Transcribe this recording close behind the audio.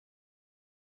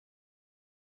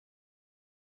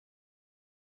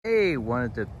Hey,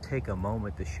 wanted to take a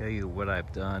moment to show you what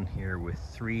I've done here with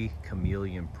 3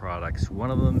 Chameleon products. One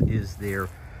of them is their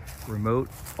remote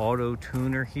auto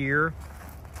tuner here,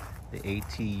 the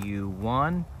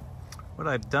ATU1. What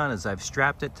I've done is I've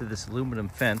strapped it to this aluminum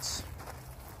fence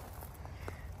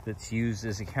that's used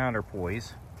as a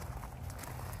counterpoise.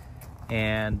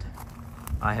 And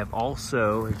I have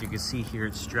also, as you can see here,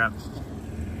 it's strapped to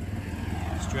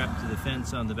the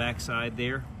fence on the back side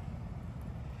there.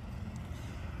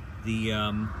 These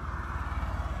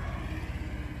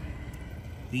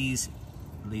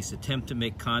at least attempt to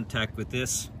make contact with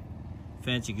this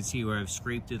fence. You can see where I've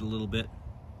scraped it a little bit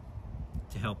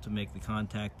to help to make the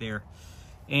contact there.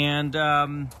 And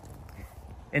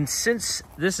since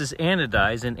this is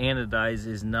anodized, and anodized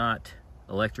is not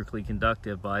electrically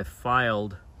conductive, I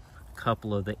filed a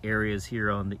couple of the areas here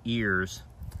on the ears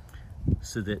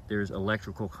so that there's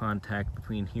electrical contact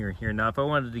between here and here. Now, if I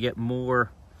wanted to get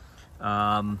more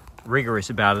rigorous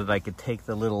about it, I could take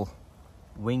the little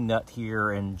wing nut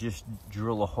here and just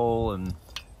drill a hole and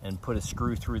put a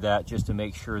screw through that just to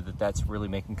make sure that that's really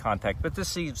making contact. But this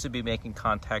seems to be making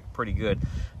contact pretty good.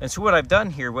 And so what I've done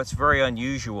here, what's very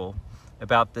unusual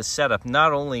about this setup,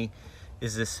 not only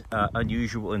is this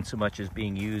unusual in so much as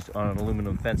being used on an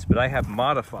aluminum fence, but I have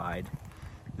modified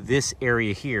this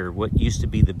area here, what used to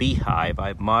be the beehive.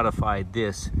 I've modified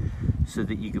this so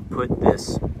that you could put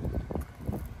this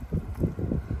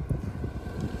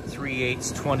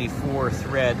 3/8 24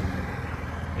 thread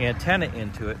antenna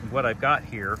into it. And what I've got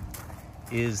here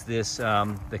is this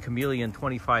the Chameleon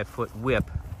 25-foot whip.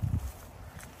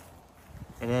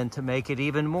 And then to make it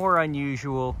even more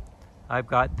unusual, I've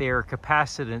got their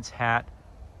capacitance hat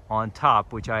on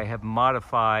top, which I have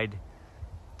modified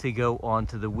to go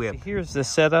onto the whip. So here's the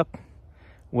setup.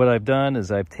 What I've done is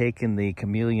I've taken the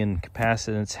Chameleon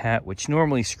capacitance hat, which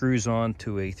normally screws on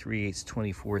to a 3/8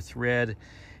 24 thread,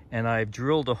 and I've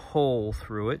drilled a hole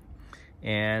through it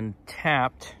and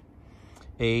tapped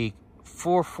a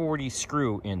 440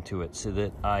 screw into it so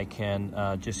that I can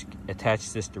just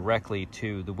attach this directly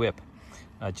to the whip.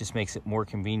 It just makes it more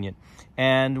convenient.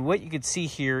 And what you can see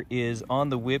here is on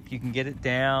the whip, you can get it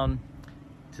down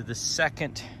to the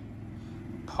second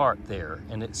part there,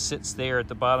 and it sits there at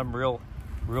the bottom real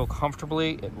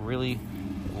comfortably. It really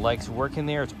likes working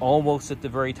there. It's almost at the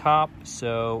very top,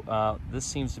 so this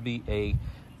seems to be a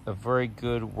very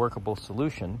good workable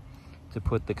solution to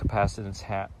put the capacitance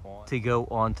hat on to go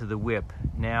onto the whip.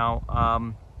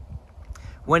 Now,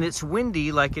 when it's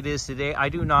windy like it is today, I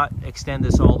do not extend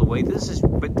this all the way.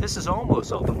 But this is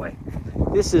almost all the way.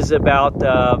 This is about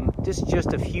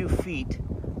just a few feet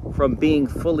from being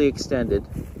fully extended.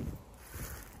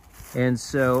 And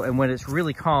when it's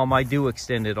really calm, I do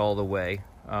extend it all the way.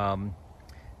 So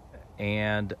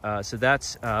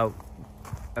that's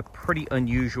a pretty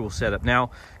unusual setup.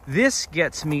 Now, this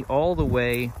gets me all the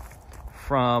way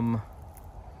from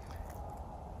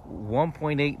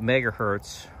 1.8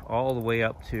 megahertz all the way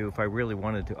up to, if I really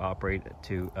wanted to operate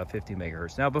to 50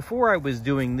 megahertz. Now, before I was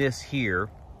doing this here,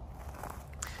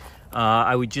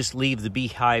 I would just leave the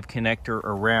beehive connector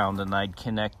around, and I'd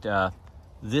connect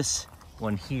this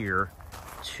one here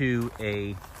to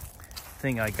a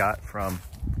thing I got from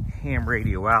ham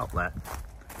radio outlet.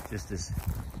 Just this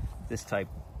type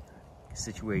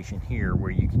situation here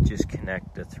where you can just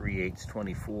connect the 3/8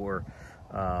 24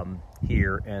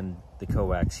 here and the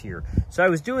coax here. So I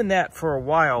was doing that for a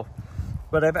while,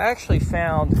 but I've actually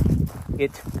found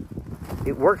it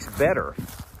works better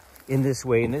in this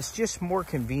way, and it's just more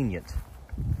convenient.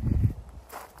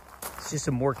 It's just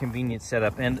a more convenient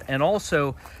setup. And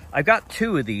also, I've got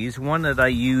 2 of these, one that I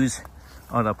use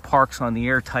on a parks on the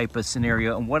air type of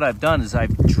scenario, and what I've done is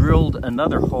I've drilled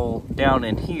another hole down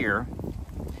in here,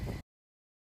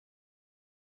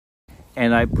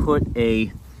 and I put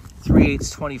a 3/8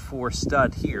 24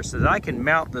 stud here so that I can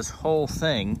mount this whole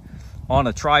thing on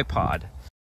a tripod.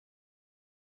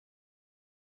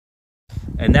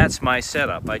 And that's my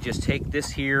setup. I just take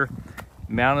this here,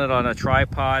 mount it on a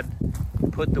tripod,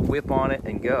 put the whip on it,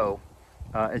 and go.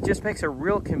 It just makes a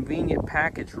real convenient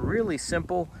package, really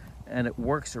simple, and it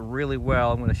works really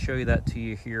well. I'm going to show you that to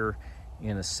you here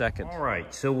in a second. All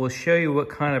right, so we'll show you what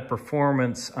kind of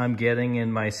performance I'm getting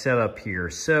in my setup here.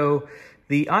 So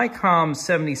the ICOM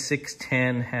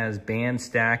 7610 has band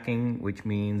stacking, which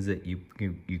means that you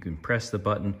can press the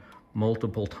button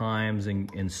multiple times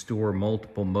and store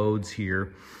multiple modes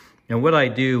here. And what I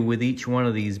do with each one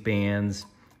of these bands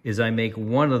is I make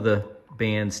one of the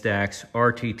band stacks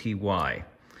RTTY.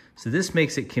 So this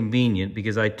makes it convenient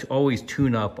because I always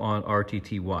tune up on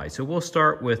RTTY. So we'll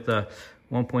start with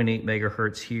 1.8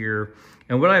 megahertz here.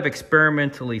 And what I've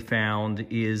experimentally found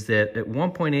is that at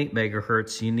 1.8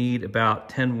 megahertz, you need about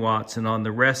 10 watts, and on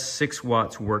the rest, 6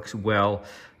 watts works well.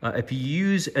 If you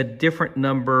use a different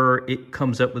number, it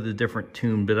comes up with a different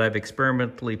tune, but I've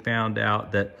experimentally found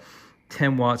out that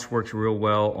 10 watts works real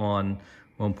well on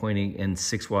 1.8 and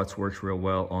 6 watts works real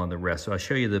well on the rest. So I'll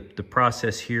show you the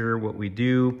process here. What we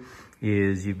do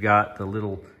is you've got the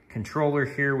little controller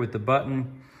here with the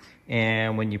button,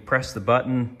 and when you press the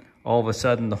button, all of a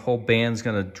sudden the whole band's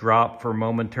gonna drop for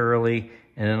momentarily,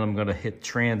 and then I'm gonna hit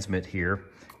transmit here,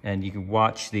 and you can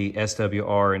watch the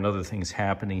SWR and other things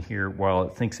happening here while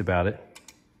it thinks about it.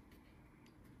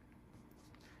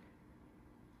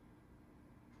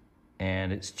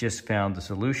 And it's just found the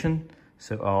solution.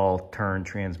 So I'll turn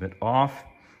transmit off.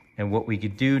 And what we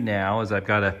could do now is I've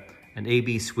got an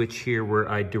AB switch here where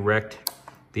I direct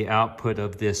the output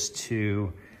of this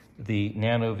to the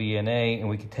nano VNA, and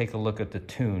we can take a look at the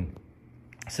tune.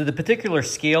 So the particular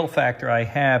scale factor I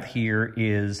have here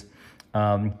is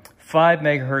 5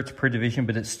 megahertz per division,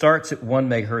 but it starts at 1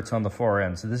 megahertz on the far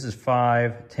end. So this is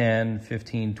 5, 10,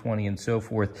 15, 20, and so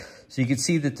forth. So you can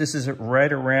see that this is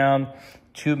right around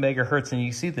 2 megahertz, and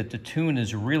you see that the tune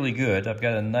is really good. I've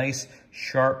got a nice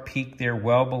sharp peak there,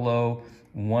 well below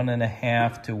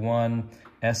 1.5 to 1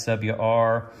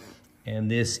 SWR,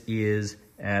 and this is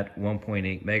at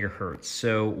 1.8 megahertz.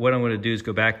 So what I'm going to do is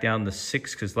go back down to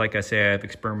 6, because like I say, I've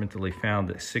experimentally found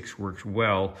that 6 works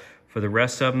well for the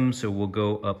rest of them. So we'll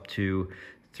go up to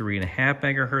 3.5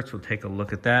 megahertz. We'll take a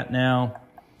look at that now,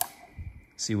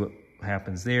 see what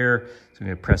happens there. So I'm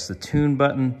going to press the tune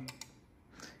button,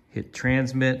 hit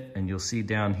transmit, and you'll see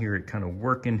down here it kind of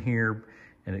working here,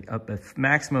 and up a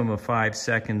maximum of 5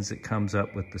 seconds it comes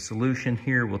up with the solution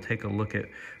here. We'll take a look at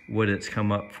what it's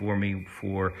come up for me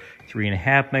for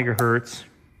 3.5 megahertz.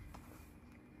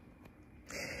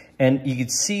 And you can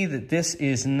see that this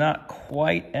is not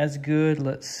quite as good.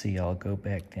 Let's see, I'll go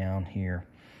back down here.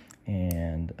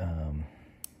 And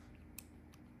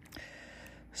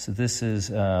so this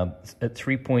is at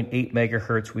 3.8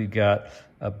 megahertz, we've got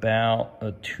about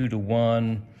a 2 to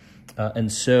 1.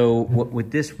 And so what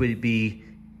would this would be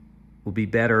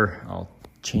better. I'll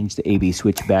change the AB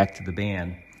switch back to the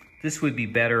band. This would be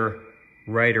better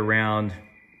right around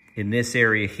in this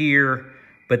area here,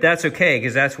 but that's okay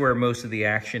because that's where most of the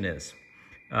action is.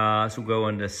 So we'll go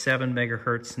into 7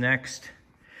 megahertz next,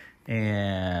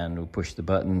 and we'll push the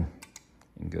button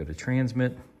and go to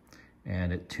transmit,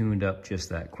 and it tuned up just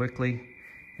that quickly.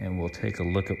 And we'll take a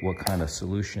look at what kind of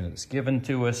solution it's given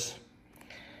to us.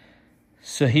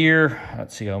 So here,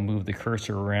 let's see, I'll move the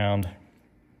cursor around.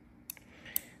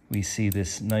 We see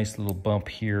this nice little bump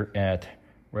here at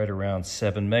right around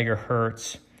 7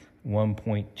 megahertz,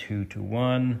 1.2 to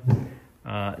 1.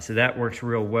 So that works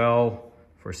real well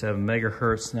for 7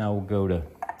 megahertz. Now we'll go to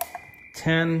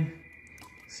 10,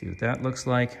 see what that looks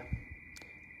like.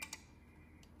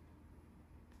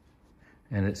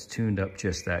 And it's tuned up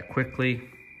just that quickly.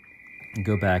 And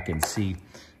go back and see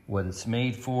what it's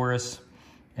made for us.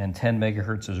 And 10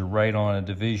 megahertz is right on a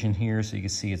division here, so you can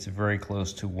see it's very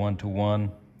close to 1 to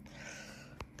 1.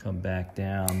 Come back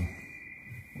down,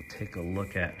 we'll take a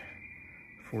look at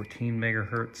 14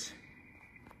 megahertz.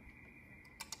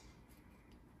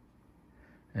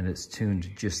 And it's tuned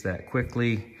just that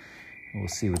quickly. We'll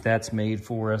see what that's made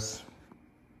for us.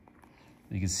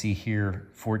 You can see here,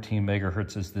 14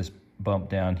 megahertz is this bump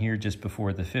down here just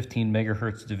before the 15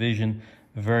 megahertz division,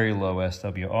 very low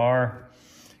SWR.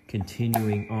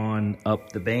 Continuing on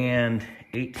up the band,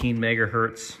 18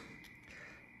 megahertz.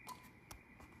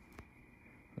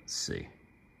 Let's see.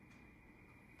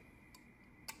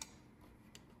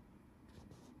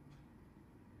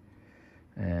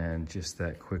 And just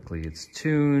that quickly it's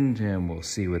tuned, and we'll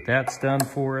see what that's done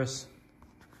for us.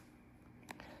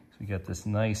 So we got this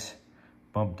nice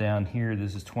bump down here.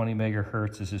 This is 20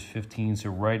 megahertz, this is 15, so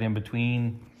right in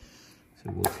between.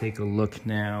 So we'll take a look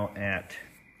now at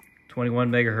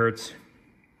 21 megahertz.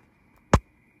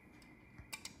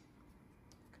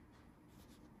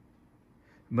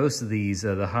 Most of these,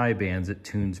 the high bands, it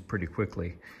tunes pretty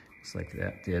quickly, just like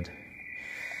that did.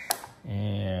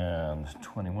 And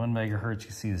 21 megahertz,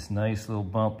 you see this nice little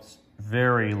bump,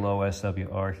 very low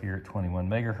SWR here at 21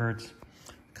 megahertz.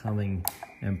 Coming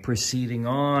and proceeding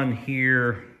on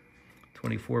here,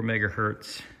 24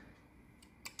 megahertz.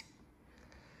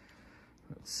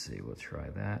 Let's see, we'll try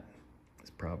that. It's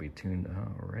probably tuned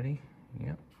already,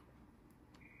 yep.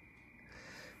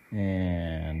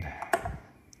 And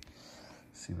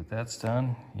see what that's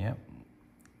done, yep.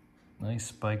 Nice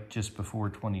spike just before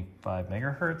 25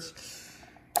 megahertz.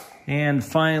 And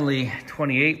finally,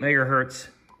 28 megahertz.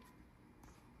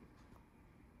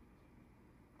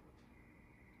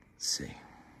 Let's see.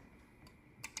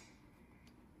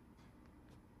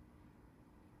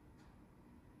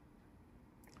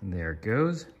 And there it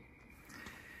goes.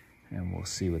 And we'll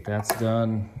see what that's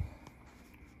done.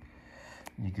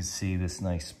 You can see this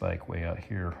nice spike way out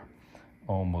here,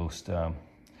 almost, you know,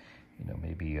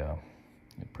 maybe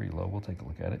pretty low. We'll take a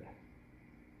look at it.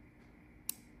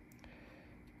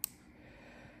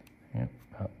 Yep,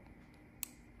 about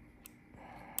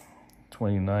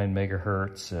 29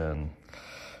 megahertz and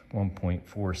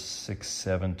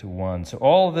 1.467 to 1. So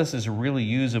all of this is really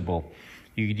usable.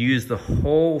 You could use the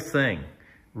whole thing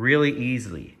really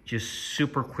easily, just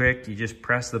super quick. You just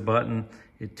press the button,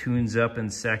 it tunes up in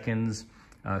seconds,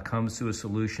 comes to a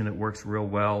solution that works real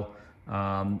well.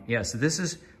 Yeah, so this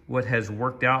is what has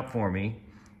worked out for me,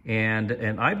 and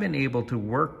I've been able to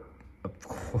work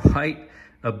quite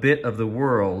a bit of the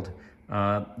world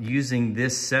using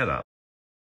this setup.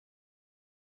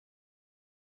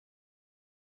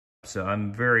 So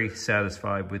I'm very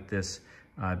satisfied with this.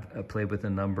 I've played with a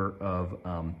number of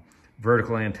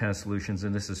vertical antenna solutions,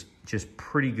 and this is just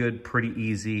pretty good, pretty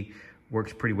easy,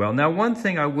 works pretty well. Now, one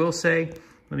thing I will say,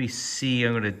 let me see,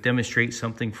 I'm gonna demonstrate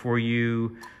something for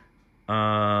you.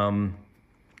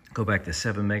 Go back to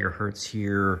 7 megahertz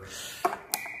here.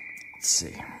 Let's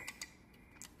see,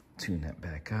 tune that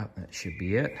back up, that should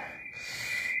be it.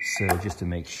 So just to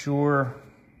make sure,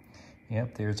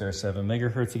 yep, there's our 7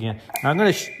 megahertz again. Now I'm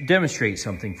gonna demonstrate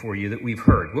something for you that we've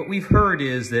heard. What we've heard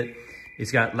is that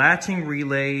it's got latching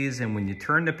relays, and when you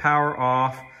turn the power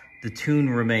off, the tune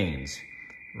remains,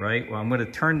 right? Well, I'm gonna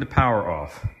turn the power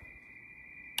off.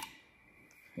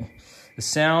 The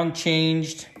sound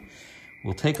changed.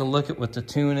 We'll take a look at what the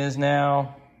tune is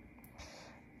now.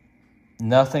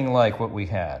 Nothing like what we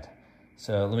had.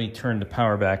 So let me turn the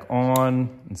power back on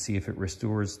and see if it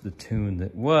restores the tune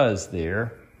that was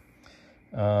there.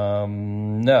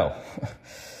 No.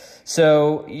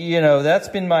 So, you know, that's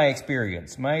been my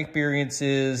experience. My experience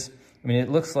is, I mean, it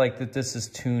looks like that this is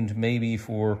tuned maybe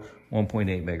for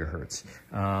 1.8 megahertz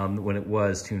when it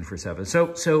was tuned for 7.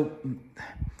 So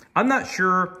I'm not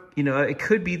sure, you know, it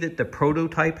could be that the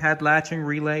prototype had latching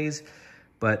relays,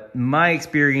 but my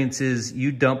experience is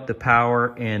you dump the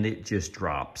power and it just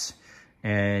drops.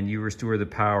 And you restore the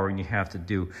power and you have to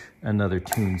do another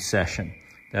tune session.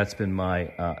 That's been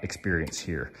my experience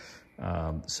here.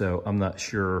 So I'm not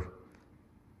sure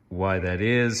why that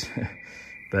is,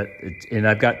 but and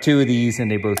I've got 2 of these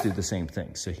and they both do the same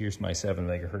thing. So here's my 7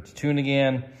 megahertz tune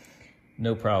again,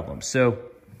 no problem. So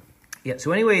yeah,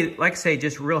 so anyway, like I say,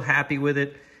 just real happy with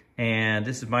it. And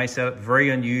this is my setup, very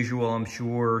unusual, I'm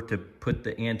sure, to put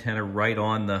the antenna right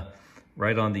on the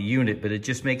unit, but it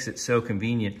just makes it so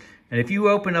convenient. And if you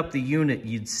open up the unit,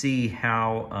 you'd see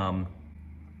how,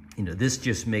 you know, this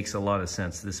just makes a lot of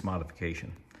sense, this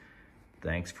modification.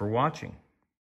 Thanks for watching.